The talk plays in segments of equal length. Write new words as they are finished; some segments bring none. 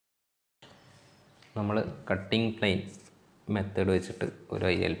നമ്മൾ cutting plain method വെച്ചിട്ട് ഒരു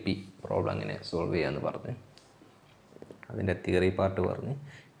ILP പ്രോബ്ലം എങ്ങനെ സോൾവ് ചെയ്യാമെന്ന് പറഞ്ഞ് അതിൻ്റെ തിയറി പാർട്ട് പറഞ്ഞ്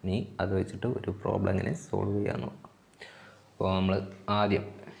ഇനി അത് വെച്ചിട്ട് ഒരു പ്രോബ്ലം എങ്ങനെ സോൾവ് ചെയ്യാമെന്ന് നോക്കാം. അപ്പോൾ നമ്മൾ ആദ്യം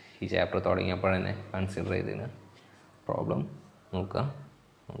ഈ ചാപ്റ്റർ തുടങ്ങിയപ്പോൾ തന്നെ കൺസിഡർ ചെയ്തതിന് പ്രോബ്ലം നോക്കാം.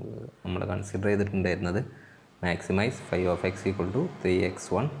 നമ്മൾ കൺസിഡർ ചെയ്തിട്ടുണ്ടായിരുന്നത് maximize phi of x equal to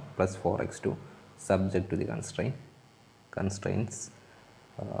 3x1 plus 4x2 subject to the constraints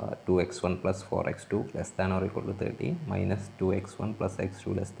 2x1 plus 4x2 less than or equal to 13 minus 2x1 plus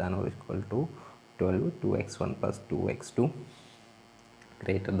x2 less than or equal to 12 2x1 plus 2x2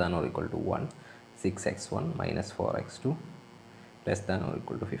 greater than or equal to 1 6x1 minus 4x2 less than or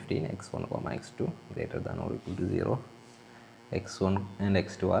equal to 15 x1 comma x2 greater than or equal to 0 x1 and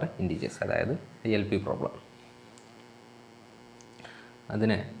x2 are integers. അതായത് ILP problem.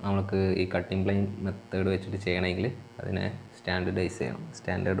 അതിനെ നമുക്ക് ഈ cutting plain method വെച്ചിട്ട് ചെയ്യണമെങ്കിൽ അതിനെ standardise ചെയ്യണം,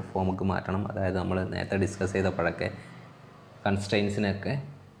 standard ഫോമുക്ക് മാറ്റണം. അതായത് നമ്മൾ നേരത്തെ ഡിസ്കസ് ചെയ്തപ്പോഴൊക്കെ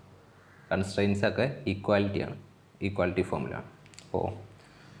കൺസ്ട്രെയിൻസൊക്കെ ഈക്വാലിറ്റി ഫോമിലാണ്, അപ്പോൾ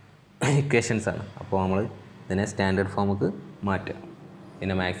ഇക്വേഷൻസാണ്. അപ്പോൾ നമ്മൾ ഇതിനെ സ്റ്റാൻഡേർഡ് ഫോമുക്ക് മാറ്റുക.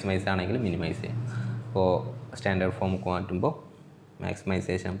 പിന്നെ മാക്സിമൈസ് ആണെങ്കിൽ മിനിമൈസ് ചെയ്യാം. അപ്പോൾ സ്റ്റാൻഡേർഡ് ഫോമുക്ക് മാറ്റുമ്പോൾ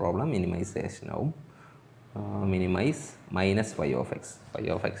മാക്സിമൈസേഷൻ പ്രോബ്ലം മിനിമൈസേഷൻ ആവും. മിനിമൈസ് മൈനസ് ഫൈ ഓഫ്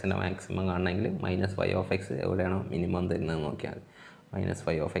എക്സിൻ്റെ മാക്സിമം കാണണമെങ്കിൽ മൈനസ് ഫൈ ഓഫ് എക്സ് എവിടെയാണോ മിനിമം തരുന്നത് നോക്കിയാൽ minus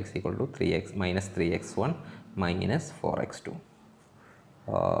phi of X equal to 3x minus 3x1 minus 4x2.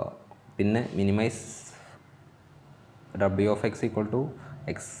 പിന്നെ minimise w of X equal to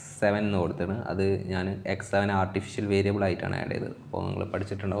x7 എന്ന് കൊടുത്തിട്ട് അത് ഞാൻ x7 ആർട്ടിഫിഷ്യൽ വേരിയബിൾ ആയിട്ടാണ് ആഡ് ചെയ്തത്. അപ്പോൾ നിങ്ങൾ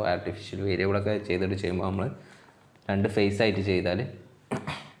പഠിച്ചിട്ടുണ്ടാവും ആർട്ടിഫിഷ്യൽ വേരിയബിളൊക്കെ ചെയ്യുമ്പോൾ നമ്മൾ 2 ഫേസ് ആയിട്ട് ചെയ്താൽ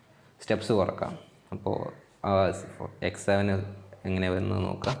സ്റ്റെപ്സ് കുറക്കാം. അപ്പോൾ x7 എങ്ങനെ വരുന്നത്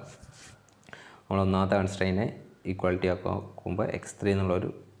നോക്കാം. നമ്മൾ ഒന്നാമത്തെ കൺസ്ട്രെയിനെ ഈക്വാലിറ്റി ആക്കുമ്പോൾ x3 എന്നുള്ളൊരു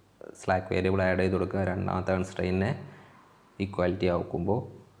സ്ലാക്ക് വേരിയബിൾ ആഡ് ചെയ്ത് കൊടുക്കുക. രണ്ടാമത്തെ കൺസ്ട്രെയിനെ ഈക്വാലിറ്റി ആക്കുമ്പോൾ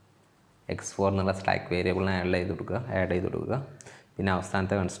x4 എന്നുള്ള സ്ലാക്ക് വേരിയബിളിനെ ആഡ് ചെയ്ത് കൊടുക്കുക. പിന്നെ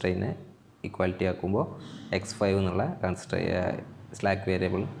അവസാനത്തെ കൺസ്ട്രെയിനെ ഈക്വാലിറ്റി ആക്കുമ്പോൾ x5 എന്നുള്ള സ്ലാക്ക്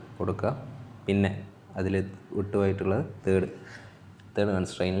വേരിയബിൾ കൊടുക്കുക. പിന്നെ അതിൽ വിട്ടുപോയിട്ടുള്ളത് third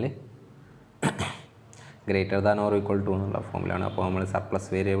കൺസ്ട്രെയിനിൽ greater than or equal to എന്നുള്ള ഫോമിലാണ്. അപ്പോൾ നമ്മൾ സർപ്ലസ്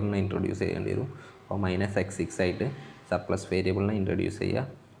വേരിയബിളിനെ ഇൻട്രൊഡ്യൂസ് ചെയ്യേണ്ടി വരും. അപ്പോൾ മൈനസ് x6 ആയിട്ട് സർപ്ലസ് വേരിയബിളിനെ ഇൻട്രൊഡ്യൂസ് ചെയ്യുക.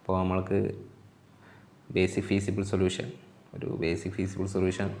 അപ്പോൾ നമ്മൾക്ക് ബേസിക് ഫീസിബിൾ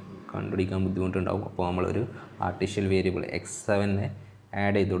സൊല്യൂഷൻ കണ്ടുപിടിക്കാൻ ബുദ്ധിമുട്ടുണ്ടാവും. അപ്പോൾ നമ്മളൊരു ആർട്ടിഫിഷ്യൽ വേരിയബിൾ x7നെ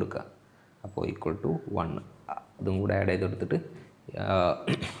ആഡ് ചെയ്ത് കൊടുക്കുക. അപ്പോൾ ഈക്വൽ ടു 1 അതും കൂടെ ആഡ് ചെയ്ത് കൊടുത്തിട്ട്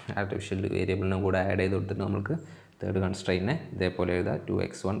ആർട്ടിഫിഷ്യൽ വേരിയബിളിനെ കൂടെ ആഡ് ചെയ്ത് കൊടുത്തിട്ട് നമുക്ക് തേർഡ് കൺസ്ട്രെയിനെ ഇതേപോലെ എഴുതാം.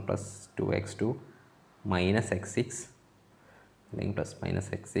 2x1 plus 2x2 minus x6 അല്ലെങ്കിൽ plus minus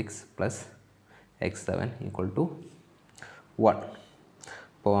x6 plus x7 equal to 1.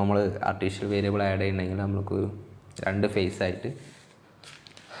 അപ്പോൾ നമ്മൾ ആർട്ടിഫിഷ്യൽ വേരിയബിൾ ആഡ് ചെയ്യണമെങ്കിൽ നമുക്ക് 2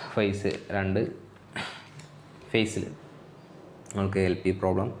 ഫേസിൽ നമുക്ക് LP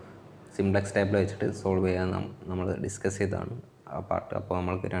പ്രോബ്ലം സിംപ്ലക്സ് ടൈപ്പിൽ വെച്ചിട്ട് സോൾവ് ചെയ്യാൻ നമ്മൾ ഡിസ്കസ് ചെയ്തതാണ് ആ പാർട്ട്. അപ്പോൾ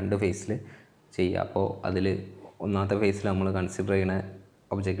നമ്മൾക്ക് 2 ഫേസിൽ ചെയ്യുക. അപ്പോൾ അതിൽ ഒന്നാമത്തെ ഫേസിൽ നമ്മൾ കൺസിഡർ ചെയ്യുന്ന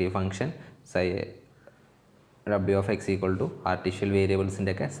objective function w of X equal to artificial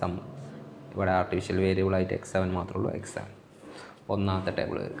വേരിയബിൾസിൻ്റെയൊക്കെ some. ഇവിടെ ആർട്ടിഫിഷ്യൽ വേരിയബിളായിട്ട് x7 മാത്രമേ ഉള്ളൂ. x7 ഒന്നാമത്തെ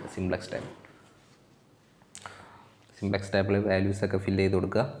ടേബിൾ സിംപ്ലക്സ് ടേബിൾ വാല്യൂസൊക്കെ ഫില്ല് ചെയ്ത്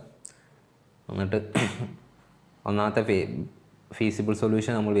കൊടുക്കുക. എന്നിട്ട് ഒന്നാമത്തെ ഫീസിബിൾ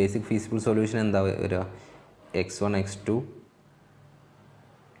സൊല്യൂഷൻ നമ്മൾ ബേസിക് ഫീസിബിൾ സൊല്യൂഷൻ എന്താ വരിക, x1 x2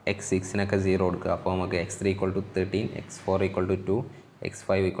 x6നൊക്കെ 0 കൊടുക്കുക. അപ്പോൾ നമുക്ക് x3 equal to 13 x4 equal to 2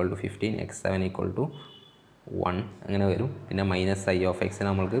 x5 equal to 15 x7 equal to 1 അങ്ങനെ വരും. പിന്നെ മൈനസ് ഐ ഓഫ് എക്സിനെ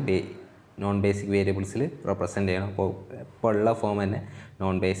നമ്മൾക്ക് നോൺ ബേസിക് വേരിയബിൾസിൽ റെപ്രസെൻ്റ് ചെയ്യണം. അപ്പോൾ ഇപ്പോൾ ഉള്ള ഫോം തന്നെ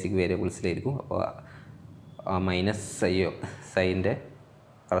നോൺ ബേസിക് വേരിയബിൾസിലായിരിക്കും. അപ്പോൾ ആ മൈനസ് സൈൻ്റെ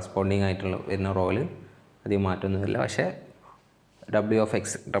കറസ്പോണ്ടിങ് ആയിട്ടുള്ള വരുന്ന റോല് അധികം മാറ്റമൊന്നുമില്ല. പക്ഷേ w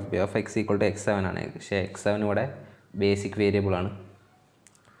of X equal to x7 ആണ്. പക്ഷേ x7 ഇവിടെ ബേസിക് വേരിയബിളാണ്.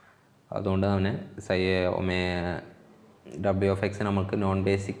 അതുകൊണ്ട് തന്നെ w ഓഫ് എക്സ് നമുക്ക് നോൺ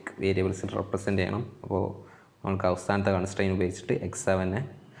ബേസിക് വേരിയബിൾസിൽ റെപ്രസെൻ്റ് ചെയ്യണം. അപ്പോൾ നമുക്ക് അവസാനത്തെ കൺസ്ട്രെയിൻ ഉപയോഗിച്ചിട്ട് x7നെ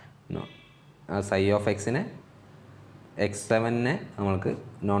x7നെ നമ്മൾക്ക്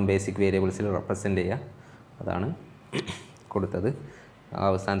നോൺ ബേസിക് വേരിയബിൾസിൽ റെപ്രസെൻ്റ് ചെയ്യുക. അതാണ് കൊടുത്തത്.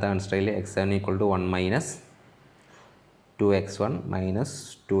 അവസാനത്തെ കൺസ്ട്രെയിനിൽ x7 equal to 1 minus 2x1 minus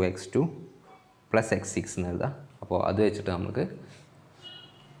 2x2 plus x6 എന്ന് എഴുതാം. അപ്പോൾ അത് വെച്ചിട്ട് നമുക്ക്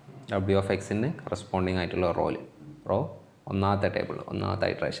w ഓഫ് എക്സിന് കറസ്പോണ്ടിങ് ആയിട്ടുള്ള റോ ഒന്നാമത്തെ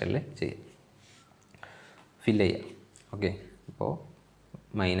ഇറ്ററേഷനിൽ ഫില്ല് ചെയ്യാം. ഓക്കെ, അപ്പോൾ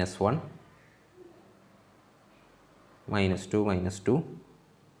 -1 -2 -2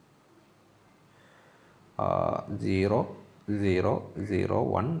 0 0 0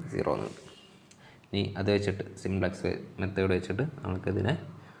 1 0 എന്ന് കിട്ടും. ഇനി അത് വെച്ചിട്ട് സിംപ്ലക്സ് മെത്തേഡ് വെച്ചിട്ട് നമുക്കിതിനെ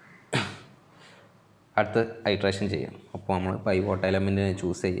അടുത്ത ഐട്രേഷൻ ചെയ്യാം. അപ്പോൾ നമ്മൾ പൈവോട്ട് എലമെൻറ്റിനെ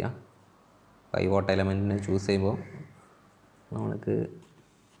ചൂസ് ചെയ്യാം. പൈവോട്ട് എലമെൻറ്റിനെ ചൂസ് ചെയ്യുമ്പോൾ നമ്മൾക്ക്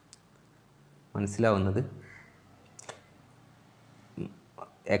മനസ്സിലാവുന്നത്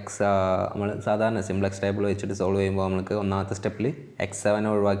നമ്മൾ സാധാരണ സിംപ്ലക്സ് ടേബിൾ വെച്ചിട്ട് സോൾവ് ചെയ്യുമ്പോൾ നമുക്ക് ഒന്നാമത്തെ സ്റ്റെപ്പിൽ x7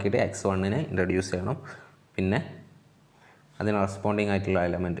 ഒഴിവാക്കിയിട്ട് x1നെ ഇൻട്രൊഡ്യൂസ് ചെയ്യണം. പിന്നെ അതിന് റെസ്പോണ്ടിങ് ആയിട്ടുള്ള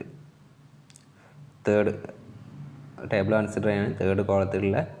എലമെൻറ്റ് തേർഡ് ടേബിൾ കൺസിഡർ ചെയ്യാൻ തേർഡ്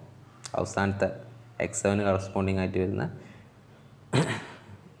കോളത്തിലുള്ള അവസാനത്തെ x7 കറസ്പോണ്ടിങ് ആയിട്ട് വരുന്ന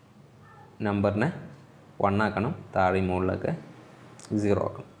നമ്പറിനെ 1 ആക്കണം, താഴെ മുകളിലൊക്കെ 0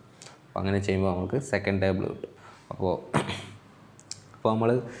 ആക്കണം. അപ്പോൾ അങ്ങനെ ചെയ്യുമ്പോൾ നമുക്ക് സെക്കൻഡ് ടേബിൾ കിട്ടും. അപ്പോൾ നമ്മൾ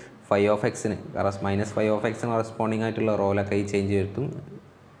 -5 കറസ്പോണ്ടിങ് ആയിട്ടുള്ള റോലൊക്കെ ഈ ചേഞ്ച് വരുത്തും.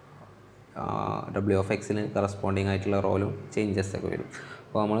 w കറസ്പോണ്ടിങ് ആയിട്ടുള്ള റോലും ചേഞ്ചസ് ഒക്കെ വരും.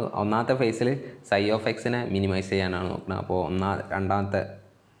 അപ്പോൾ നമ്മൾ ഒന്നാമത്തെ ഫേസിൽ ψ മിനിമൈസ് ചെയ്യാനാണ് നോക്കുന്നത്. അപ്പോൾ രണ്ടാമത്തെ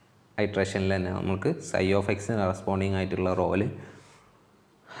ഐട്രേഷനിൽ തന്നെ നമുക്ക് ψ കറസ്പോണ്ടിങ് ആയിട്ടുള്ള റോല്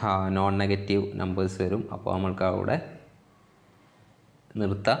നോൺ നെഗറ്റീവ് നമ്പേഴ്സ് വരും. അപ്പോൾ നമ്മൾക്ക് അവിടെ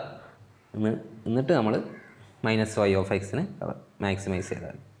നിർത്താം. എന്നിട്ട് നമ്മൾ -5 മാക്സിമൈസ്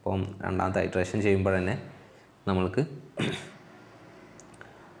ചെയ്താൽ അപ്പം രണ്ടാമത്തെ ഐട്രേഷൻ ചെയ്യുമ്പോൾ തന്നെ നമ്മൾക്ക്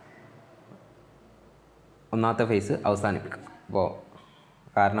ഒന്നാമത്തെ ഫേസ് അവസാനിപ്പിക്കും. അപ്പോൾ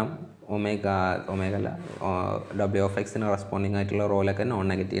കാരണം ഒമേഗ w കറസ്പോണ്ടിങ് ആയിട്ടുള്ള റോലൊക്കെ നോൺ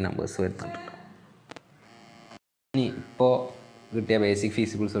നെഗറ്റീവ് നമ്പേഴ്സ് വരുന്നുണ്ട്. ഇനി ഇപ്പോൾ കിട്ടിയ ബേസിക്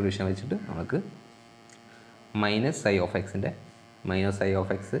ഫീസിബിൾ സൊല്യൂഷൻ വെച്ചിട്ട് നമുക്ക് -i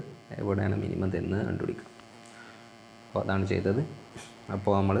എവിടെയാണ് മിനിമം തരുന്നത് കണ്ടുപിടിക്കാം. അപ്പോൾ അതാണ് ചെയ്തത്.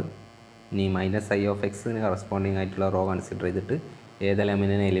 അപ്പോൾ നമ്മൾ ഇനി -i കറസ്പോണ്ടിങ് ആയിട്ടുള്ള റോ കൺസിഡർ ചെയ്തിട്ട് ഏത്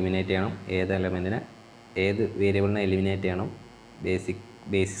എലമെൻറ്റിനെ എലിമിനേറ്റ് ചെയ്യണം, ഏത് വേരിയബിളിനെ എലിമിനേറ്റ് ചെയ്യണം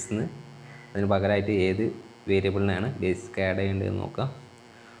ബേസിസിന്, അതിന് പകരമായിട്ട് ഏത് വേരിയബിളിനെയാണ് ബേസിക് ആഡ് ചെയ്യേണ്ടതെന്ന് നോക്കാം.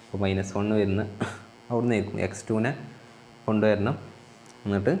 അപ്പോൾ -1 വരുന്ന അവിടെ നിന്ന് x2നെ കൊണ്ടുവരണം.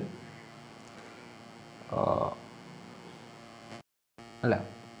 എന്നിട്ട്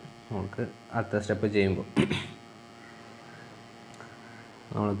നമുക്ക് അടുത്ത സ്റ്റെപ്പ് ചെയ്യുമ്പോൾ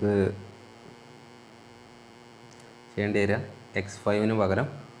നമുക്ക് ചെയ്യേണ്ടി വരിക x5 പകരം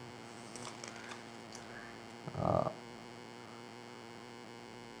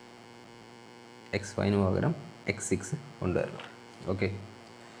x6 കൊണ്ടുവരണം. ഓക്കെ,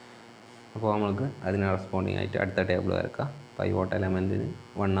 അപ്പോൾ നമ്മൾക്ക് അതിന് റെസ്പോണ്ടിങ് ആയിട്ട് അടുത്ത ടേബിൾ വരക്കാം. പൈവോട്ട് എലമെൻറ്റിന്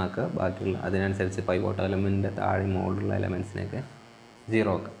 1 ആക്കുക, ബാക്കിയുള്ള അതിനനുസരിച്ച് പൈവോട്ട് എലമെൻറ്റിൻ്റെ താഴെ മുകളിലുള്ള എലമെൻറ്റ്സിനൊക്കെ 0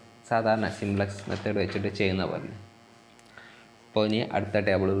 ആക്കുക. സാധാരണ സിംപ്ലക്സ് മെത്തേഡ് വെച്ചിട്ട് ചെയ്യുന്ന പോലെ. അപ്പോൾ ഇനി അടുത്ത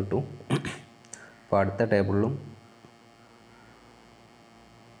ടേബിൾ കിട്ടും. അപ്പോൾ അടുത്ത ടേബിളിലും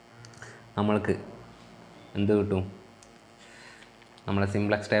നമ്മൾക്ക് എന്ത് കിട്ടും? നമ്മളെ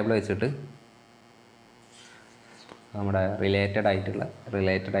സിംപ്ലക്സ് ടേബിൾ വെച്ചിട്ട് നമ്മുടെ റിലേറ്റഡ് ആയിട്ട്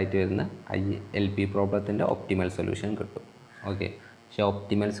വരുന്ന ILP പ്രോബ്ലത്തിൻ്റെ ഒപ്റ്റിമൽ സൊല്യൂഷൻ കിട്ടും. ഓക്കെ, പക്ഷേ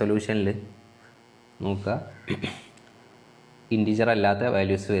ഒപ്റ്റിമൽ സൊല്യൂഷനിൽ നോക്കുക ഇൻറ്റിജർ അല്ലാത്ത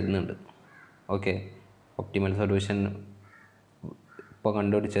വാല്യൂസ് വരുന്നുണ്ട്. ഓക്കെ, ഒപ്റ്റിമൽ സൊല്യൂഷൻ ഇപ്പോൾ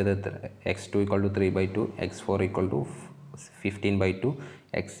കണ്ടുപിടിച്ചത് x2 = 3/2, x4 = 15/2,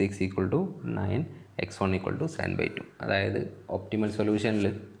 x6 = 9, x1 = 7/2. അതായത് ഒപ്റ്റിമൽ സൊല്യൂഷനിൽ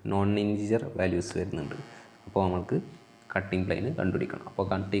നോൺ ഇൻറ്റിജർ വാല്യൂസ് വരുന്നുണ്ട്. അപ്പോൾ നമ്മൾക്ക് കട്ടിംഗ് പ്ലെയിൻ കണ്ടുപിടിക്കണം. അപ്പോൾ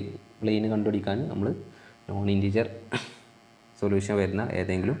കട്ടിംഗ് പ്ലെയിൻ കണ്ടുപിടിക്കാൻ നമ്മൾ നോൺ ഇൻറ്റിജർ സൊല്യൂഷൻ വരുന്ന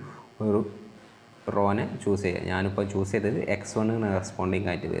ഏതെങ്കിലും ഒരു റോനെ ചൂസ് ചെയ്യുക. ഞാനിപ്പോൾ ചൂസ് ചെയ്തത് x1 റെസ്പോണ്ടിങ്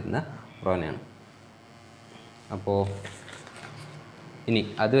ആയിട്ട് വരുന്ന റോനെയാണ്. അപ്പോൾ ഇനി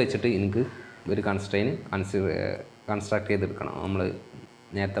അത് വെച്ചിട്ട് എനിക്ക് ഒരു കൺസ്ട്രക്ട് ചെയ്തെടുക്കണം. നമ്മൾ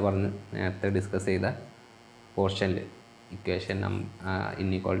നേരത്തെ ഡിസ്കസ് ചെയ്ത പോർഷനിൽ ഇക്വേഷൻ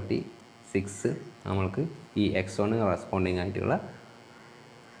ഇൻഇക്വാളിറ്റി 6 നമ്മൾക്ക് ഈ x1 റെസ്പോണ്ടിങ് ആയിട്ടുള്ള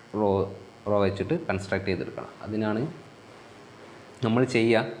റോ വെച്ചിട്ട് കൺസ്ട്രക്ട് ചെയ്തെടുക്കണം. അതിനാണ് നമ്മൾ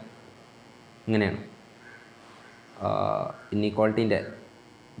ചെയ്യുക. ഇങ്ങനെയാണ് ഇൻഇക്വാളിറ്റീൻ്റെ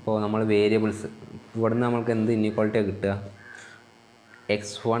ഇപ്പോൾ നമ്മൾ വേരിയബിൾസ് ഇവിടെ നിന്ന് നമ്മൾക്ക് എന്ത് ഇൻഇക്വാളിറ്റിയാണ് കിട്ടുക?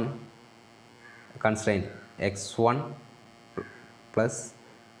 x1 constrain x1 +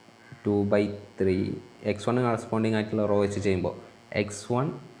 2/3 x1 corresponding ആയിട്ടുള്ള റോ വെച്ച് ചെയ്യുമ്പോൾ x1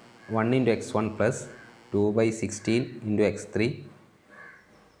 1 × x1 + 2/16 × x3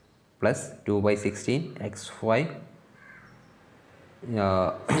 + 2/16 x5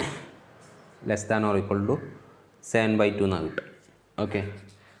 less than or equal to 7/2 എന്നാണ് കിട്ടുക. ഓക്കെ,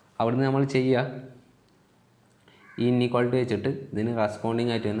 അവിടുന്ന് നമ്മൾ ചെയ്യുക ഈ ഇൻഇക്വാളിറ്റി വെച്ചിട്ട് ഇതിന്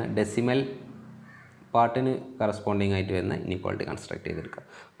കറസ്പോണ്ടിങ് ആയിട്ട് വരുന്ന ഡെസിമൽ പാർട്ടിന് കറസ്പോണ്ടിങ് ആയിട്ട് വരുന്ന ഇൻഇക്വാളിറ്റി കൺസ്ട്രക്ട് ചെയ്തെടുക്കുക.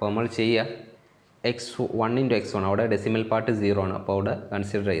 അപ്പോൾ നമ്മൾ ചെയ്യുക x1 ഇൻറ്റു x1 അവിടെ ഡെസിമൽ പാർട്ട് 0 ആണ്. അപ്പോൾ അവിടെ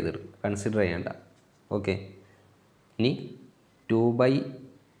കൺസിഡർ ചെയ്യേണ്ട. ഓക്കെ, ഇനി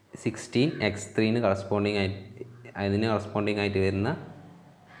 2/16 x3 അതിന് കറസ്പോണ്ടിങ് ആയിട്ട് വരുന്ന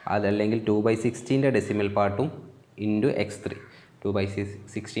അതല്ലെങ്കിൽ 2/16 ഡെസിമൽ പാർട്ടും ഇൻറ്റു x3.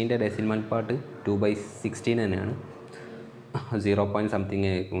 2/16 ഡെസിമൽ പാർട്ട് 2/16 തന്നെയാണ്. 0 പോയിൻറ്റ് സംതിങ്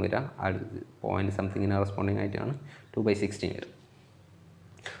ആയിരിക്കും വരിക. പോയിൻറ്റ് സംതിങ്ങിന് കറസ്പോണ്ടിങ് ആയിട്ടാണ് 2/16 വരിക.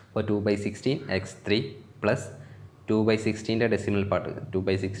 അപ്പോൾ 2/16 x3 plus 2/16 decimal part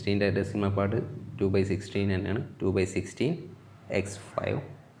 2/16 decimal part 2/16 തന്നെയാണ്. 2/16 x5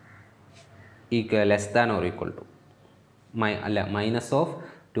 less than or equal to minus of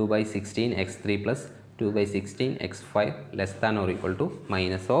 2/16 x3 plus 2/16 x5 less than or equal to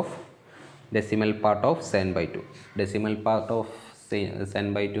minus of decimal part of 7/2. Decimal part of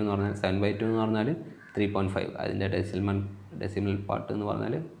 7/2 എന്ന് പറഞ്ഞാൽ 7/2 എന്ന് പറഞ്ഞാൽ 3.5. അതിൻ്റെ decimal part എന്ന്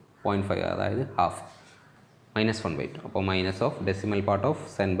പറഞ്ഞാൽ 0.5, അതായത് half. -1/2. അപ്പോൾ minus of decimal part of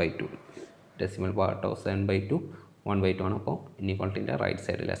 7/2. Decimal part of 7/2 1/2 ആണ്. അപ്പോൾ ഇനീക്വാളിറ്റിൻ്റെ right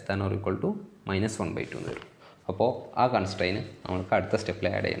side less than or equal to -1/2 എന്ന് വരും. അപ്പോൾ ആ കൺസ്ട്രെയിന് നമ്മൾക്ക് അടുത്ത സ്റ്റെപ്പിൽ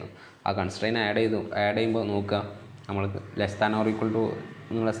ആഡ് ചെയ്യണം. ആ കൺസ്ട്രെയിൻ ആഡ് ചെയ്യുമ്പോൾ നോക്കുക, നമ്മൾക്ക് less than or equal to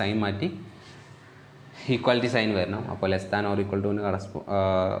എന്നുള്ള സൈൻ മാറ്റി ഈക്വാലിറ്റി സൈൻ വരണം. അപ്പോൾ ലെസ് ദാൻ ഓർ ഈക്വൽ ടുവിന്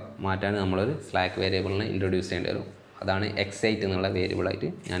മാറ്റാൻ നമ്മളൊരു സ്ലാക്ക് വേരിയബിളിനെ ഇൻട്രൊഡ്യൂസ് ചെയ്യേണ്ടി വരും. അതാണ് x8 എന്നുള്ള വേരിയബിളായിട്ട്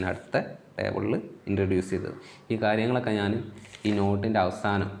ഞാൻ അടുത്ത ടേബിളിൽ ഇൻട്രൊഡ്യൂസ് ചെയ്തത്. ഈ കാര്യങ്ങളൊക്കെ ഞാൻ ഈ നോട്ടിൻ്റെ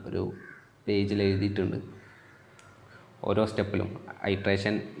അവസാനം ഒരു പേജിൽ എഴുതിയിട്ടുണ്ട്. ഓരോ സ്റ്റെപ്പിലും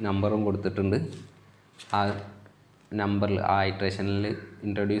ഐട്രേഷൻ നമ്പറും കൊടുത്തിട്ടുണ്ട്. ആ നമ്പറിൽ ആ ഐട്രേഷനിൽ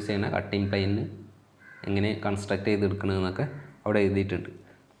ഇൻട്രൊഡ്യൂസ് ചെയ്യുന്ന കട്ടിങ് പ്ലെയിനിന് എങ്ങനെ കൺസ്ട്രക്ട് ചെയ്തെടുക്കണമെന്നൊക്കെ അവിടെ എഴുതിയിട്ടുണ്ട്.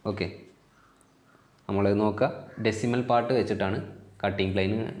 ഓക്കെ, നമ്മൾ നോക്കുക, ഡെസിമൽ പാർട്ട് വെച്ചിട്ടാണ് കട്ടിങ്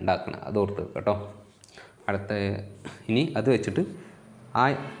പ്ലെയിൻ ഉണ്ടാക്കുന്നത്. അത് ഓർത്ത് കേട്ടോ. ഇനി അത് വെച്ചിട്ട് ആ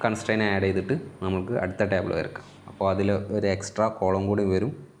കൺസ്ട്രെയിൻ ആഡ് ചെയ്തിട്ട് നമുക്ക് അടുത്ത ടേബിൾ വരക്കാം. അപ്പോൾ അതിൽ ഒരു എക്സ്ട്രാ കോളം കൂടി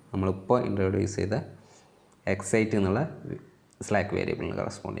വരും, നമ്മളിപ്പോൾ ഇൻട്രൊഡ്യൂസ് ചെയ്ത x8 എന്നുള്ള സ്ലാക്ക് വേരിയബിളിന്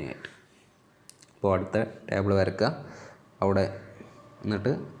കറസ്പോണ്ടിങ് ആയിട്ട്. അപ്പോൾ അടുത്ത ടേബിൾ വരക്കുക. അവിടെ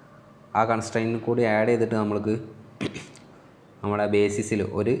എന്നിട്ട് ആ കൺസ്ട്രെയിൻ കൂടി ആഡ് ചെയ്തിട്ട് നമ്മൾക്ക് നമ്മുടെ ബേസിസിൽ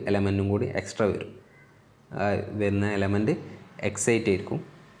ഒരു എലമെൻറ്റും കൂടി എക്സ്ട്രാ വരും. വരുന്ന എലമെൻറ്റ് x8 ആയിരിക്കും.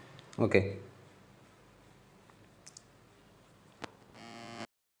 ഓക്കെ,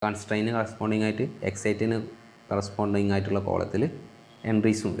 കൺസ്ട്രെയിന് കറസ്പോണ്ടിങ് ആയിട്ട് x8ന് കറസ്പോണ്ടിങ് ആയിട്ടുള്ള കോളത്തിൽ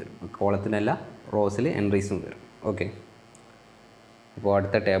എൻട്രീസും വരും. കോളത്തിലല്ല, റോസിൽ എൻട്രീസും വരും. ഓക്കെ, അപ്പോൾ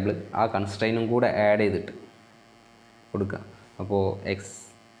അടുത്ത ടേബിൾ ആ കൺസ്ട്രെയിനും കൂടെ ആഡ് ചെയ്തിട്ട് കൊടുക്കുക. അപ്പോൾ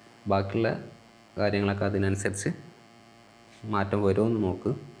ബാക്കിയുള്ള കാര്യങ്ങളൊക്കെ അതിനനുസരിച്ച് മാറ്റം വരുമെന്ന്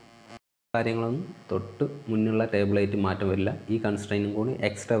നോക്ക്. കാര്യങ്ങളൊന്നും തൊട്ട് മുന്നുള്ള ടേബിളായിട്ട് മാറ്റം വരില്ല. ഈ കൺസ്ട്രെയിനും കൂടി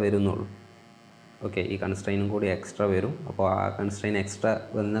എക്സ്ട്രാ വരുന്നുള്ളൂ. ഓക്കെ, ഈ കൺസ്ട്രെയിനും കൂടി എക്സ്ട്രാ വരും. അപ്പോൾ ആ കൺസ്ട്രെയിൻ എക്സ്ട്രാ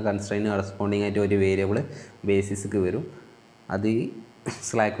വന്ന കൺസ്ട്രെയിന് കറസ്പോണ്ടിങ് ആയിട്ട് ഒരു വേരിയബിൾ ബേസിസ്ക്ക് വരും. അത് ഈ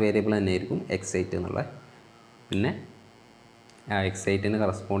സ്ലാക്ക് വേരിയബിൾ തന്നെ ആയിരിക്കും x8 എന്നുള്ള. പിന്നെ ആ x8ന്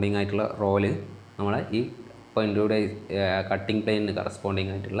കറസ്പോണ്ടിങ് ആയിട്ടുള്ള റോല് നമ്മളെ ഈ ഇപ്പോൾ ഇൻക്ലൂഡ് കട്ടിങ് പ്ലെയിനിന്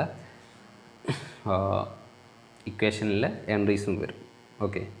കറസ്പോണ്ടിങ് ആയിട്ടുള്ള ഇക്വേഷനിലെ എൻട്രീസും വരും.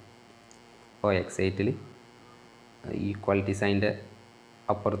 ഓക്കെ, അപ്പോൾ x8ൽ ഈക്വാലിറ്റി സൈൻ്റെ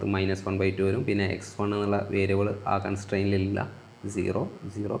അപ്പുറത്ത് -1/2 വരും. പിന്നെ x1 എന്നുള്ള വേരിയബിൾ ആ കൺസ്ട്രെയിനിലില്ല, 0.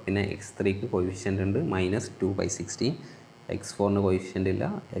 പിന്നെ x3ക്ക് കോയിഫിഷ്യൻ്റ് ഉണ്ട് -2/16. x4ന് കോയിഫിഷ്യൻ്റ് ഇല്ല.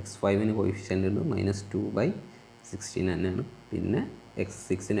 x5ന് കോയിഫിഷ്യൻ്റ് ഉണ്ട് -2/16 തന്നെയാണ്. പിന്നെ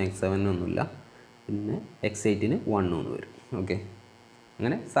x6ന് x7ന് ഒന്നുമില്ല. പിന്നെ x8ന് 1 എന്ന് വരും. ഓക്കെ,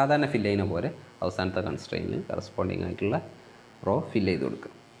 അങ്ങനെ സാധാരണ ഫില്ല് ചെയ്യുന്ന പോലെ അവസാനത്തെ കൺസ്ട്രെയിനിൽ കറസ്പോണ്ടിങ് ആയിട്ടുള്ള റോ ഫില്ല് ചെയ്ത്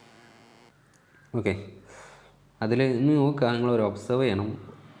കൊടുക്കുക. ഓക്കെ, അതിൽ ഇന്ന് നോക്കുക, നിങ്ങളൊരു ഒബ്സർവ് ചെയ്യണം,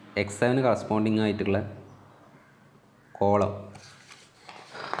 x7ന് കറസ്പോണ്ടിങ് ആയിട്ടുള്ള കോളം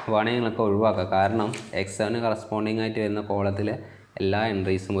വേണമെങ്കിൽ നിങ്ങൾക്ക് ഒഴിവാക്കുക. കാരണം x7ന് കറസ്പോണ്ടിങ് ആയിട്ട് വരുന്ന കോളത്തിലെ എല്ലാ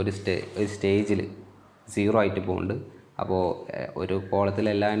എൻട്രീസും ഒരു സ്റ്റേജിൽ 0 ആയിട്ട് പോകുന്നുണ്ട്. അപ്പോൾ ഒരു കോളത്തിലെ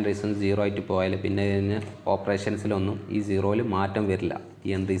എല്ലാ എൻട്രീസും 0 ആയിട്ട് പോയാൽ പിന്നെ ഇതിന് ഓപ്പറേഷൻസിലൊന്നും ഈ 0യിൽ മാറ്റം വരില്ല, ഈ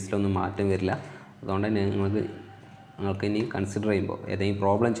എൻട്രീസിലൊന്നും മാറ്റം വരില്ല. അതുകൊണ്ട് തന്നെ നിങ്ങൾക്ക് ഇനി കൺസിഡർ ചെയ്യുമ്പോൾ, ഏതെങ്കിലും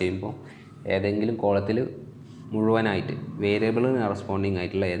പ്രോബ്ലം ചെയ്യുമ്പോൾ, ഏതെങ്കിലും കോളത്തിൽ മുഴുവനായിട്ട് വേരിയബിളിന് കറസ്പോണ്ടിങ്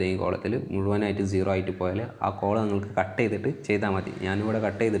ആയിട്ടുള്ള ഏതെങ്കിലും കോളത്തിൽ മുഴുവനായിട്ട് 0 ആയിട്ട് പോയാൽ ആ കോളം നിങ്ങൾക്ക് കട്ട് ചെയ്തിട്ട് ചെയ്താൽ മതി. ഞാനിവിടെ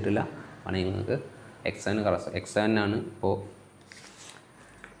കട്ട് ചെയ്തിട്ടില്ല. ആണെങ്കിൽ നിങ്ങൾക്ക് x7 ഇപ്പോൾ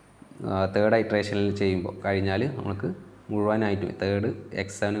തേർഡ് ഐട്രേഷനിൽ ചെയ്യുമ്പോൾ കഴിഞ്ഞാൽ നമുക്ക് മുഴുവനായിട്ട് തേർഡ്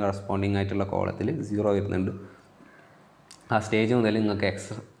x7 കറസ്പോണ്ടിങ് ആയിട്ടുള്ള കോളത്തിൽ 0 വരുന്നുണ്ട്. ആ സ്റ്റേജ് മുതൽ നിങ്ങൾക്ക്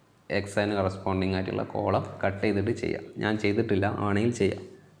x7 കറസ്പോണ്ടിങ് ആയിട്ടുള്ള കോളം കട്ട് ചെയ്തിട്ട് ചെയ്യാം. ഞാൻ ചെയ്തിട്ടില്ല, ആണെങ്കിൽ ചെയ്യാം.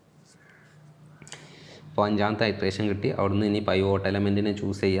 അപ്പോൾ 5ാമത്തെ ഐട്രേഷൻ കിട്ടി. അവിടുന്ന് ഇനി പൈവോട്ട് എലമെൻറ്റിനെ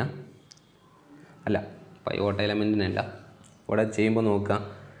ചൂസ് ചെയ്യുക. പൈവോട്ട് എലമെൻറ്റിനല്ല, ഇവിടെ ചെയ്യുമ്പോൾ നോക്കുക,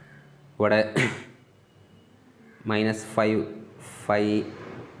 ഇവിടെ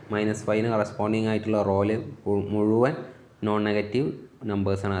 -5 കറസ്പോണ്ടിങ് ആയിട്ടുള്ള റോല് മുഴുവൻ നോൺ നെഗറ്റീവ്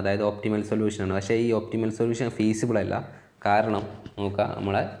നമ്പേഴ്സാണ്, അതായത് ഒപ്റ്റിമൽ സൊല്യൂഷനാണ്. പക്ഷേ ഈ ഒപ്റ്റിമൽ സൊല്യൂഷൻ ഫീസിബിൾ അല്ല. കാരണം നോക്കുക,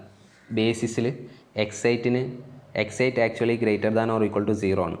 നമ്മളെ ബേസിസിൽ x8 actually greater than or equal to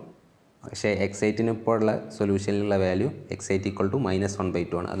 0 ആണ്. പക്ഷേ x8 ഇപ്പോൾ ഉള്ള സൊല്യൂഷനിലുള്ള വാല്യൂ x8 ഈക്വൽ ടു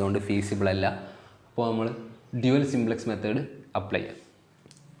 -1/2 ആണ്. അതുകൊണ്ട് ഫീസിബിൾ അല്ല. അപ്പോൾ നമ്മൾ ഡ്യുവൽ സിംപ്ലക്സ് മെത്തേഡ് അപ്ലൈ ചെയ്യാം.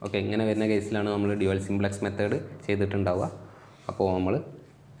 ഓക്കെ, ഇങ്ങനെ വരുന്ന കേസിലാണ് നമ്മൾ ഡ്യുവൽ സിംപ്ലക്സ് മെത്തേഡ് ചെയ്തിട്ടുണ്ടാവുക. അപ്പോൾ നമ്മൾ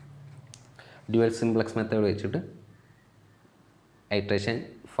ഡ്യുവൽ സിംപ്ലക്സ് മെത്തേഡ് വെച്ചിട്ട് ഐട്രേഷൻ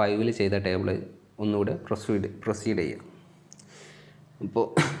 5 ചെയ്ത ടേബിൾ ഒന്നുകൂടെ പ്രൊസീഡ് ചെയ്യാം. അപ്പോൾ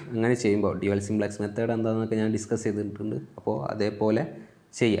അങ്ങനെ ചെയ്യുമ്പോൾ ഡ്യുവൽ സിംപ്ലക്സ് മെത്തേഡ് എന്താണെന്നൊക്കെ ഞാൻ ഡിസ്കസ് ചെയ്തിട്ടുണ്ട്. അപ്പോൾ അതേപോലെ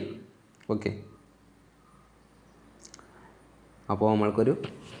ചെയ്യാം. ഓക്കെ, അപ്പോൾ നമ്മൾക്കൊരു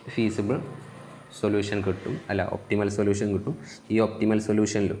ഫീസിബിൾ സൊല്യൂഷൻ കിട്ടും, അല്ല ഒപ്റ്റിമൽ സൊല്യൂഷൻ കിട്ടും. ഈ optimal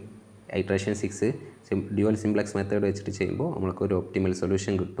സൊല്യൂഷനിലും iteration 6 dual simplex method വെച്ചിട്ട് ചെയ്യുമ്പോൾ നമ്മൾക്കൊരു ഒപ്റ്റിമൽ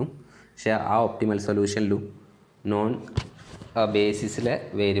സൊല്യൂഷൻ കിട്ടും. പക്ഷേ ആ ഒപ്റ്റിമൽ സൊല്യൂഷനിലും ബേസിസിലെ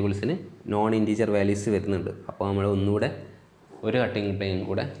വേരിയബിൾസിന് നോൺ ഇൻറ്റീജർ വാല്യൂസ് വരുന്നുണ്ട്. അപ്പോൾ നമ്മൾ ഒന്നുകൂടെ ഒരു കട്ടിംഗ് പ്ലെയിൻ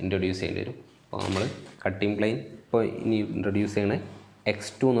കൂടെ ഇൻട്രൊഡ്യൂസ് ചെയ്യേണ്ടി വരും. അപ്പോൾ നമ്മൾ കട്ടിംഗ് പ്ലെയിൻ ഇപ്പോൾ ഇനി ഇൻട്രൊഡ്യൂസ് ചെയ്യണ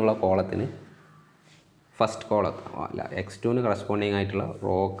x2 എന്നുള്ള കോളത്തിന് ഫസ്റ്റ് കോളത്ത് അല്ല x2ന് കറസ്പോണ്ടിങ് ആയിട്ടുള്ള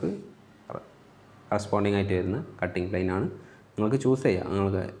റോക്ക് കറസ്പോണ്ടിങ് ആയിട്ട് വരുന്ന കട്ടിംഗ് പ്ലെയിനാണ് നിങ്ങൾക്ക് ചൂസ് ചെയ്യാം.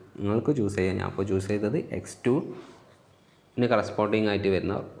 നിങ്ങൾക്ക് ചൂസ് ചെയ്യാം. ഞാൻ അപ്പോൾ ചൂസ് ചെയ്തത് x2ന് കറസ്പോണ്ടിങ് ആയിട്ട്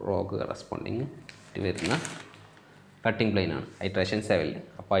വരുന്ന റോക്ക് കറസ്പോണ്ടിങ് ആയിട്ട് വരുന്ന കട്ടിംഗ് പ്ലെയിനാണ് ഐട്രേഷൻ 7.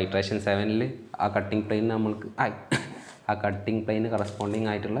 അപ്പോൾ ഐട്രേഷൻ 7 ആ കട്ടിംഗ് പ്ലെയിന് നമ്മൾക്ക് ആ കട്ടിംഗ് പ്ലെയിന് കറസ്പോണ്ടിങ്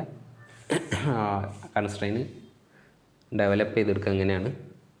ആയിട്ടുള്ള കൺസ്ട്രെയിന് ഡെവലപ്പ് ചെയ്തെടുക്കുക. എങ്ങനെയാണ്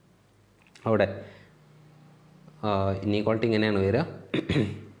അവിടെ ഇനീക്വാളിറ്റി ഇങ്ങനെയാണ് വരിക.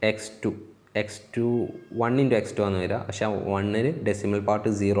 x2 1 × x2 ആണ് വരിക. പക്ഷേ 1-ന് ഡെസിമൽ പാർട്ട്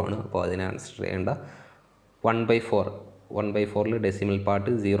 0 ആണ്. അപ്പോൾ അതിനെ കൺസിഡർ ചെയ്യേണ്ട 1/4 ഡെസിമൽ പാർട്ട്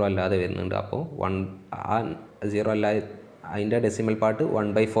 0 അല്ലാതെ വരുന്നുണ്ട്. അപ്പോൾ ആ 0 അല്ലാതെ അതിൻ്റെ ഡെസിമൽ പാർട്ട്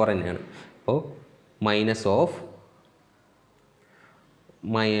 1/4 തന്നെയാണ്. അപ്പോൾ മൈനസ് ഓഫ്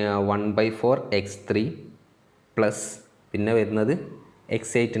 1/4 x3 പ്ലസ് പിന്നെ വരുന്നത്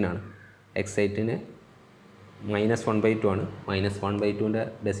x8-നാണ്. x8-ന് -1/2 ആണ്. -1/2ൻ്റെ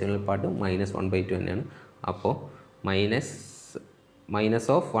ഡെസിമൽ പാർട്ട് -1/2 തന്നെയാണ്. അപ്പോൾ minus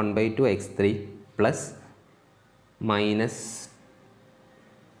of 1/2 x3 plus minus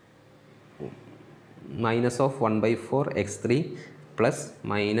of 1/4 x3 plus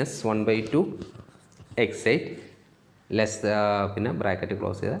 -1/2 x8 less പിന്നെ ബ്രാക്കറ്റ്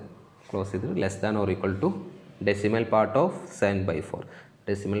ക്ലോസ് ചെയ്ത് less than or equal two decimal part of 7/4.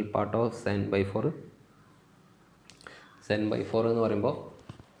 Decimal part of 7/4 എന്ന് പറയുമ്പോൾ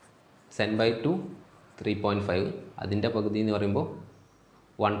 7/2 3.5, അതിൻ്റെ പകുതി എന്ന് പറയുമ്പോൾ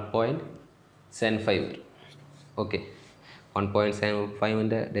 1.75 വരും. ഓക്കെ,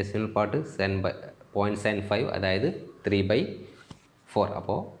 1.75ൻ്റെ ഡെസിമൽ പാർട്ട് 0.75, അതായത് 3/4.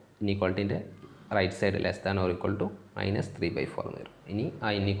 അപ്പോൾ ഇനീക്വാളിറ്റീൻ്റെ right side less than or equal to -3/4 എന്ന് വരും. ഇനി ആ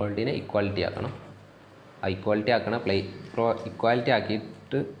ഇനീക്വാളിറ്റീനെ ഇക്വാലിറ്റി ആക്കണം. ആ ഇക്വാലിറ്റി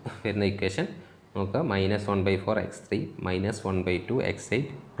ആക്കിയിട്ട് വരുന്ന ഇക്വേഷൻ നോക്കുക. -1/4 x3 -1/2 x8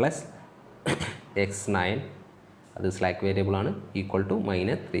 പ്ലസ് x9, അത് സ്ലാക്ക് വേരിയബിളാണ്, ഈക്വൽ ടു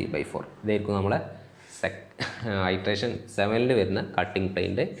 -3/4. ഇതായിരിക്കും നമ്മളെ ഐട്രേഷൻ 7 വരുന്ന കട്ടിംഗ്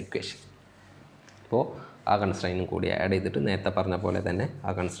പ്ലെയിൻ്റെ ഇക്വേഷൻ. അപ്പോൾ ആ കൺസ്ട്രെയിനും കൂടി ആഡ് ചെയ്തിട്ട് നേരത്തെ പറഞ്ഞ പോലെ തന്നെ ആ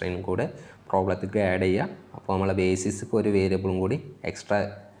കൺസ്ട്രെയിനും കൂടെ പ്രോബ്ലത്തിലേക്ക് ആഡ് ചെയ്യുക. അപ്പോൾ നമ്മളെ ബേസിസ്ക്ക് ഒരു വേരിയബിളും കൂടി എക്സ്ട്രാ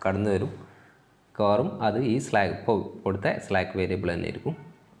കടന്നു വരും. കാറും അത് ഈ സ്ലാക്ക് ഇപ്പോൾ കൊടുത്ത സ്ലാക്ക് വേരിയബിൾ തന്നെ ആയിരിക്കും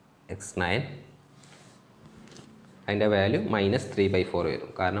x9. അതിൻ്റെ വാല്യൂ -3/4 വരും.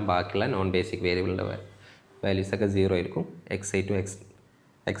 കാരണം ബാക്കിയുള്ള നോൺ ബേസിക് വേരിയബിളിൻ്റെ വാല്യൂസൊക്കെ 0 ആയിരിക്കും. x8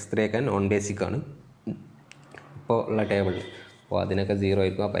 x3 ഒക്കെ നോൺ ബേസിക് ആണ് ഇപ്പോൾ ഉള്ള ടേബിളിൽ. അപ്പോൾ അതിനൊക്കെ 0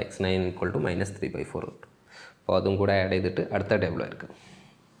 ആയിരിക്കും. അപ്പോൾ x9 ഈക്വൽ ടു -3/4 കിട്ടും. അപ്പോൾ അതും കൂടെ ആഡ് ചെയ്തിട്ട് അടുത്ത ടേബിൾ ആയിരിക്കും.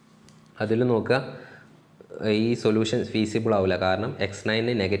 അതിൽ നോക്കുക, ഈ സൊല്യൂഷൻ ഫീസിബിൾ ആവില്ല. കാരണം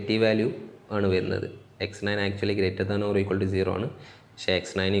x9 നെഗറ്റീവ് വാല്യൂ ആണ് വരുന്നത്. x9 actually greater than or equal to 0 ആണ്. പക്ഷേ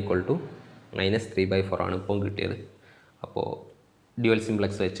x9 ഈക്വൽ ടു -3/4 ആണ് ഇപ്പോൾ കിട്ടിയത്. അപ്പോൾ ഡ്യുവൽ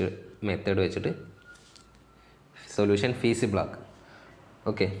സിംപ്ലക്സ് മെത്തേഡ് വെച്ചിട്ട് സൊല്യൂഷൻ ഫീസിബിൾ ആക്കുക.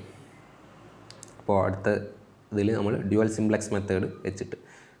 ഓക്കെ, അപ്പോൾ അടുത്ത ഇതിൽ നമ്മൾ ഡ്യുവൽ സിംപ്ലക്സ് മെത്തേഡ് വെച്ചിട്ട്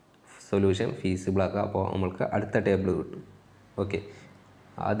സൊല്യൂഷൻ ഫീസിബിൾ ആക്കുക. അപ്പോൾ നമ്മൾക്ക് അടുത്ത ടേബിൾ കിട്ടും. ഓക്കെ,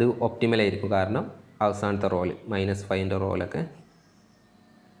 അത് ഒപ്റ്റിമലായിരിക്കും. കാരണം അവസാനത്തെ റോല് -5ൻ്റെ റോലൊക്കെ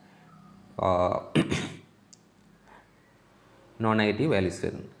നോൺ നെഗറ്റീവ് വാല്യൂസ്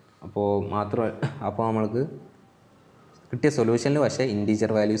വരുന്നു. അപ്പോൾ നമ്മൾക്ക് കിട്ടിയ സൊല്യൂഷനിൽ പക്ഷേ ഇൻറ്റീജർ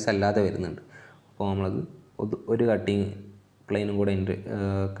വാല്യൂസ് അല്ലാതെ വരുന്നുണ്ട്. അപ്പോൾ നമ്മൾക്ക് ഒരു കട്ടിംഗ് പ്ലെയിനും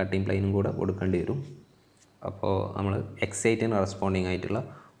കൂടെ കൊടുക്കേണ്ടി വരും. അപ്പോൾ നമ്മൾ എക്സൈറ്റിന് റെസ്പോണ്ടിങ് ആയിട്ടുള്ള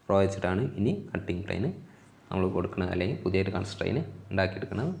റോ വെച്ചിട്ടാണ് ഇനി കട്ടിംഗ് പ്ലെയിന് നമ്മൾ കൊടുക്കുന്നത്, അല്ലെങ്കിൽ പുതിയൊരു കൺസ്ട്രെയിന്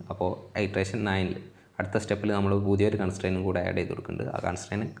ഉണ്ടാക്കിയെടുക്കുന്നത്. അപ്പോൾ ഐട്രേഷൻ 9 അടുത്ത സ്റ്റെപ്പിൽ നമ്മൾ പുതിയൊരു കൺസ്ട്രെയിനും കൂടെ ആഡ് ചെയ്ത് കൊടുക്കുന്നുണ്ട്. ആ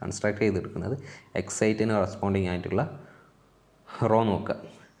കൺസ്ട്രെയിന് കൺസ്ട്രക്ട് ചെയ്തെടുക്കുന്നത് എക്സൈറ്റിന് റെസ്പോണ്ടിങ് ആയിട്ടുള്ള റോ നോക്കുക.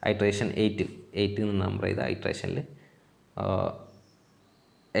 ഐട്രേഷൻ 8 നിന്ന് നമ്പർ ചെയ്ത ഐട്രേഷനിൽ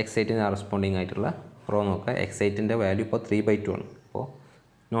എക്സൈറ്റിന് റെസ്പോണ്ടിങ് ആയിട്ടുള്ള റോ നോക്കുക. എക്സൈറ്റിൻ്റെ വാല്യൂ ഇപ്പോൾ 3/2 ആണ്. അപ്പോൾ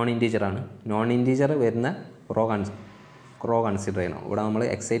നോൺ ഇൻറ്റീജറാണ്. നോൺ ഇൻറ്റീജർ വരുന്ന റോ കൺസിഡർ ചെയ്യണം. ഇവിടെ നമ്മൾ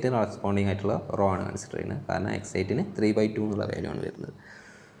എക്സൈറ്റിന് റെസ്പോണ്ടിങ് ആയിട്ടുള്ള റോ ആണ് കൺസിഡർ ചെയ്യുന്നത്. കാരണം എക്സൈറ്റിന് 3/2 എന്നുള്ള വാല്യൂ ആണ് വരുന്നത്.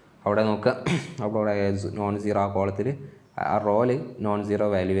 അവിടെ നോക്കുക, അപ്പോൾ അവിടെ നോൺ സീറോ ആ കോളത്തിൽ ആ റോയിൽ നോൺ സീറോ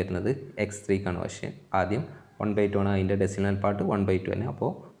വാല്യൂ വരുന്നത് x3ക്കാണ്. പക്ഷേ ആദ്യം 1/2 ആണ് അതിൻ്റെ ഡെസിമൽ പാർട്ട് 1/2 തന്നെ.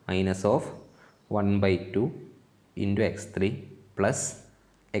 അപ്പോൾ -1/2 ഇൻറ്റു x3 പ്ലസ്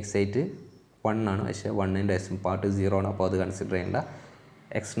x8 1 ആണ്. പക്ഷേ 1ൻ്റെ ഡെസിമൽ പാർട്ട് 0 ആണ്. അപ്പോൾ അത് കൺസിഡർ ചെയ്യേണ്ട.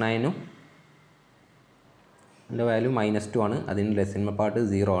 x9നും അതിൻ്റെ വാല്യൂ -2 ആണ്. അതിൻ്റെ ഡെസിമൽ പാർട്ട്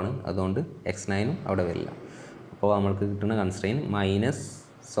 0 ആണ്. അതുകൊണ്ട് x9നും അവിടെ വരില്ല. അപ്പോൾ നമ്മൾക്ക് കിട്ടുന്ന constrain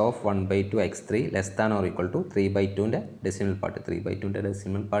 -1/2 x3 less than or equal to 3/2ൻ്റെ decimal part. 3/2ൻ്റെ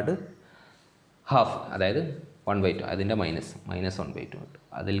decimal part half, അതായത് 1/2, അതിൻ്റെ -1/2 ഉണ്ട്.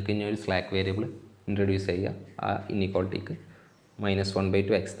 അതിലേക്ക് ഇനി ഒരു സ്ലാക്ക് വേരിയബിൾ ഇൻട്രൊഡ്യൂസ് ചെയ്യുക. ആ ഇൻഇക്വാളിറ്റിക്ക്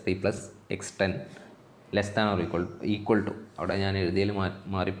 -1/2 x3 plus x10 less than or equal to അവിടെ ഞാൻ എഴുതിയതിൽ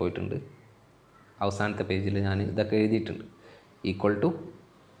മാറിപ്പോയിട്ടുണ്ട്. അവസാനത്തെ പേജിൽ ഞാൻ ഇതൊക്കെ എഴുതിയിട്ടുണ്ട്. ഈക്വൽ ടു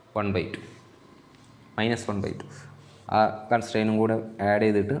 1/2 -1/2 ആ കൺസ്ട്രെയിനും കൂടെ ആഡ്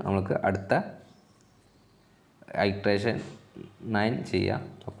ചെയ്തിട്ട് നമുക്ക് അടുത്ത ഐട്രേഷൻ 9 ചെയ്യാം.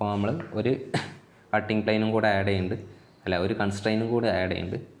 അപ്പോൾ നമ്മൾ ഒരു കട്ടിംഗ് പ്ലെയിനും കൂടെ ആഡ് ചെയ്യുന്നുണ്ട്, അല്ല ഒരു കൺസ്ട്രെയിനും കൂടെ ആഡ്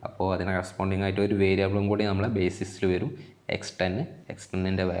ചെയ്യുന്നുണ്ട്. അപ്പോൾ അതിന് കറസ്പോണ്ടിങ് ആയിട്ട് ഒരു വേരിയബിളും കൂടി നമ്മളെ ബേസിസിൽ വരും,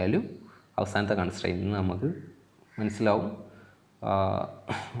 x10ൻ്റെ വാല്യൂ അവസാനത്തെ കൺസ്ട്രെയിനിൽ നിന്ന് നമുക്ക് മനസ്സിലാവും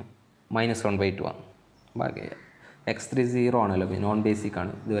 -1/2 ആണ്. ബാക്കി x3 0 ആണല്ലോ, നോൺ ബേസിക്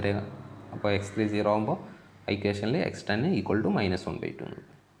ആണ് ഇതുവരെ. അപ്പോൾ x3 0 ആകുമ്പോൾ ഇക്വേഷനിൽ x10 ഈക്വൽ ടു -1/2 എന്ന്.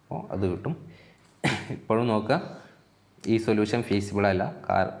 അപ്പോൾ അത് കിട്ടും. ഇപ്പോഴും നോക്കുക, ഈ സൊല്യൂഷൻ ഫീസിബിൾ അല്ല,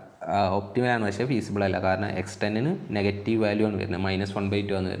 ഒപ്റ്റിമലാണ്, പക്ഷേ ഫീസിബിൾ അല്ല. കാരണം x10ന് നെഗറ്റീവ് വാല്യൂ ആണ് വരുന്നത്,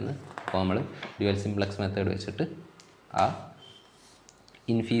 -1/2 ആണ് വരുന്നത്. അപ്പോൾ നമ്മൾ ഡ്യുവൽ സിംപ്ലക്സ് മെത്തേഡ് വെച്ചിട്ട് ആ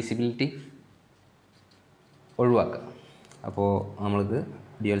ഇൻഫീസിബിലിറ്റി ഒഴിവാക്കുക. അപ്പോൾ നമ്മൾക്ക്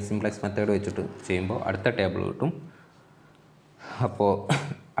ഡ്യുവൽ സിംപ്ലക്സ് മെത്തേഡ് വെച്ചിട്ട് ചെയ്യുമ്പോൾ അടുത്ത ടേബിൾ കിട്ടും. അപ്പോൾ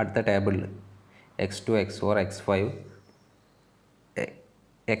അടുത്ത ടേബിളിൽ x2 x4 x5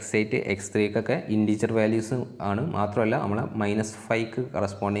 x8 x3ക്കൊക്കെ integer values ആണ്. മാത്രമല്ല നമ്മളെ -5ക്ക്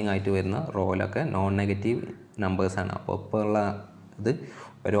കറസ്പോണ്ടിങ് ആയിട്ട് വരുന്ന റോയിലൊക്കെ നോൺ നെഗറ്റീവ് നമ്പേഴ്സാണ്. അപ്പോൾ ഇപ്പോൾ ഉള്ള ഇത്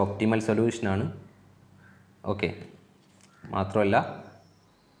ഒരു ഒപ്റ്റിമൽ സൊല്യൂഷനാണ്. ഓക്കെ, മാത്രമല്ല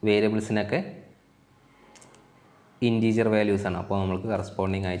വേരിയബിൾസിനൊക്കെ ഇൻറ്റീജർ വാല്യൂസാണ്. അപ്പോൾ നമുക്ക്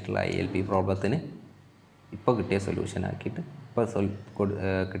കറസ്പോണ്ടിങ് ആയിട്ടുള്ള ILP പ്രോബ്ലത്തിന് ഇപ്പോൾ കിട്ടിയ സൊല്യൂഷനാക്കിയിട്ട്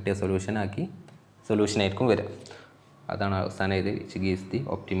കിട്ടിയ സൊല്യൂഷനായിരിക്കും വരിക. അതാണ് അവസാനം ഇത് which gives the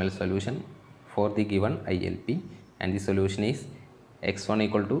optimal solution for the given ILP and the solution is x1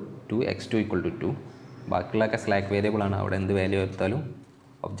 equal to 2 x2 equal to 2. ബാക്കിയുള്ളതൊക്കെ സ്ലാക്ക് വേരിയബിൾ ആണ്. അവിടെ എന്ത് വാല്യൂ എടുത്താലും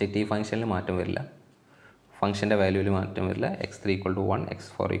ഒബ്ജക്റ്റീവ് ഫംഗ്ഷനിൽ മാറ്റം വരില്ല, ഫംഗ്ഷൻ്റെ വാല്യൂവിൽ മാറ്റം വരില്ല. x3 equal to 1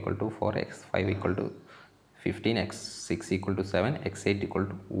 x4 equal to 4 x5 equal to 15 x6 equal to 7 x8 equal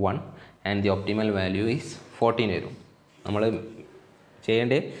to 1 and the optimal value is 14 വരും. നമ്മൾ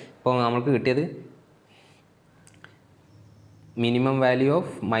ചെയ്യേണ്ടത് ഇപ്പോൾ നമ്മൾക്ക് കിട്ടിയത് minimum value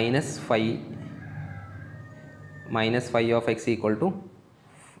of -5 of x equal to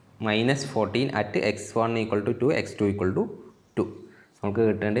 -14 at x1 equal to 2 x2 equal to 2. നമുക്ക്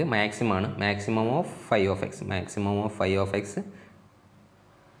കിട്ടേണ്ടത് maximum ആണ്. Maximum of 5 of x, maximum of 5 of x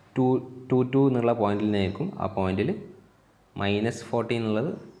 2 എന്നുള്ള പോയിന്റിൽ നിന്നായിരിക്കും. ആ പോയിന്റിൽ -14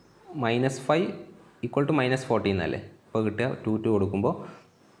 എന്നുള്ളത് -5 ഈക്വൽ ടു -14 എന്നല്ലേ ഇപ്പോൾ കിട്ടുക. 2 കൊടുക്കുമ്പോൾ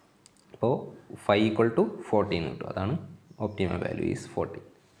അപ്പോൾ 5 ഈക്വൽ ടു 14 കിട്ടും. അതാണ് ഒപ്റ്റിമൽ വാല്യൂ ഈസ് 14.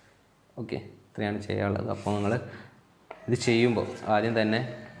 ഓക്കെ, ഇത്രയാണ് ചെയ്യാനുള്ളത്. അപ്പോൾ നിങ്ങൾ ഇത് ചെയ്യുമ്പോൾ ആദ്യം തന്നെ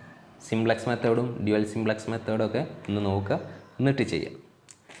സിംപ്ലക്സ് മെത്തേഡും ഡ്യുവൽ സിംപ്ലക്സ് മെത്തേഡും ഒക്കെ ഒന്ന് നോക്കുക, എന്നിട്ട് ചെയ്യാം.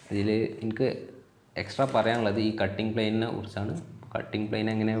 ഇതിൽ എനിക്ക് എക്സ്ട്രാ പറയാനുള്ളത് ഈ കട്ടിംഗ് പ്ലെയിനിനെ കുറിച്ചാണ്. കട്ടിംഗ് പ്ലെയിൻ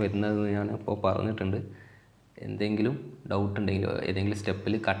എങ്ങനെയാണ് വരുന്നതെന്ന് ഞാൻ ഇപ്പോൾ പറഞ്ഞിട്ടുണ്ട്. എന്തെങ്കിലും ഡൗട്ട് ഉണ്ടെങ്കിൽ ഏതെങ്കിലും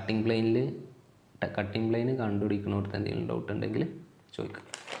സ്റ്റെപ്പിൽ കട്ടിംഗ് പ്ലെയിന് കണ്ടുപിടിക്കണോടത്ത് എന്തെങ്കിലും ഡൗട്ട് ഉണ്ടെങ്കിൽ ചോദിക്കുക.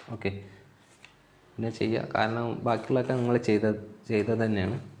 ഓക്കെ, പിന്നെ ചെയ്യുക. കാരണം ബാക്കിയുള്ളതൊക്കെ നിങ്ങൾ ചെയ്തത്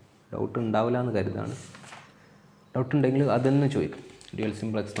തന്നെയാണ്. ഡൗട്ട് ഉണ്ടാവില്ല എന്ന് കരുതാണ്. ഡൗട്ട് ഉണ്ടെങ്കിൽ അതൊന്ന് ചോദിക്കും. ഡ്യുവൽ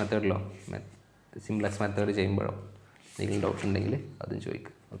സിംപ്ലക്സ് മെത്തേഡിലോ സിംപ്ലക്സ് മെത്തേഡ് ചെയ്യുമ്പോഴോ എന്തെങ്കിലും ഡൗട്ട് ഉണ്ടെങ്കിൽ അതും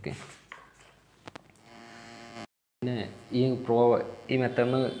ചോദിക്കും. ഓക്കെ, പിന്നെ ഈ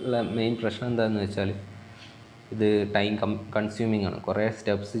മെത്തേഡിനുള്ള മെയിൻ പ്രശ്നം എന്താണെന്ന് വെച്ചാൽ ഇത് ടൈം കൺസ്യൂമിങ് ആണ്, കുറേ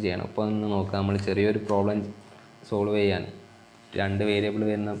സ്റ്റെപ്സ് ചെയ്യണം. ഇപ്പോൾ ഒന്ന് നോക്കുക, നമ്മൾ ചെറിയൊരു പ്രോബ്ലം സോൾവ് ചെയ്യാൻ 2 വേരിയബിൾ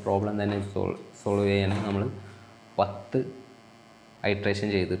വരുന്ന പ്രോബ്ലം തന്നെ സോൾവ് ചെയ്യാൻ നമ്മൾ 10 ഐട്രേഷൻ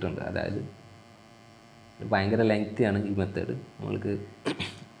ചെയ്തിട്ടുണ്ട്. അതായത് ഭയങ്കര ലെങ്തിയാണ് ഈ മെത്തേഡ്. നമ്മൾക്ക്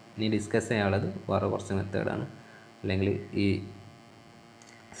ഇനി ഡിസ്കസ് ചെയ്യാനുള്ളത് വേറെ കുറച്ച് മെത്തേഡാണ്. അല്ലെങ്കിൽ ഈ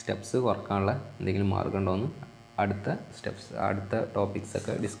സ്റ്റെപ്സ് കുറക്കാനുള്ള എന്തെങ്കിലും മാർഗം ഉണ്ടോ എന്ന് അടുത്ത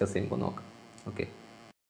ടോപ്പിക്സൊക്കെ ഡിസ്കസ് ചെയ്യുമ്പോൾ നോക്കാം. ഓക്കെ.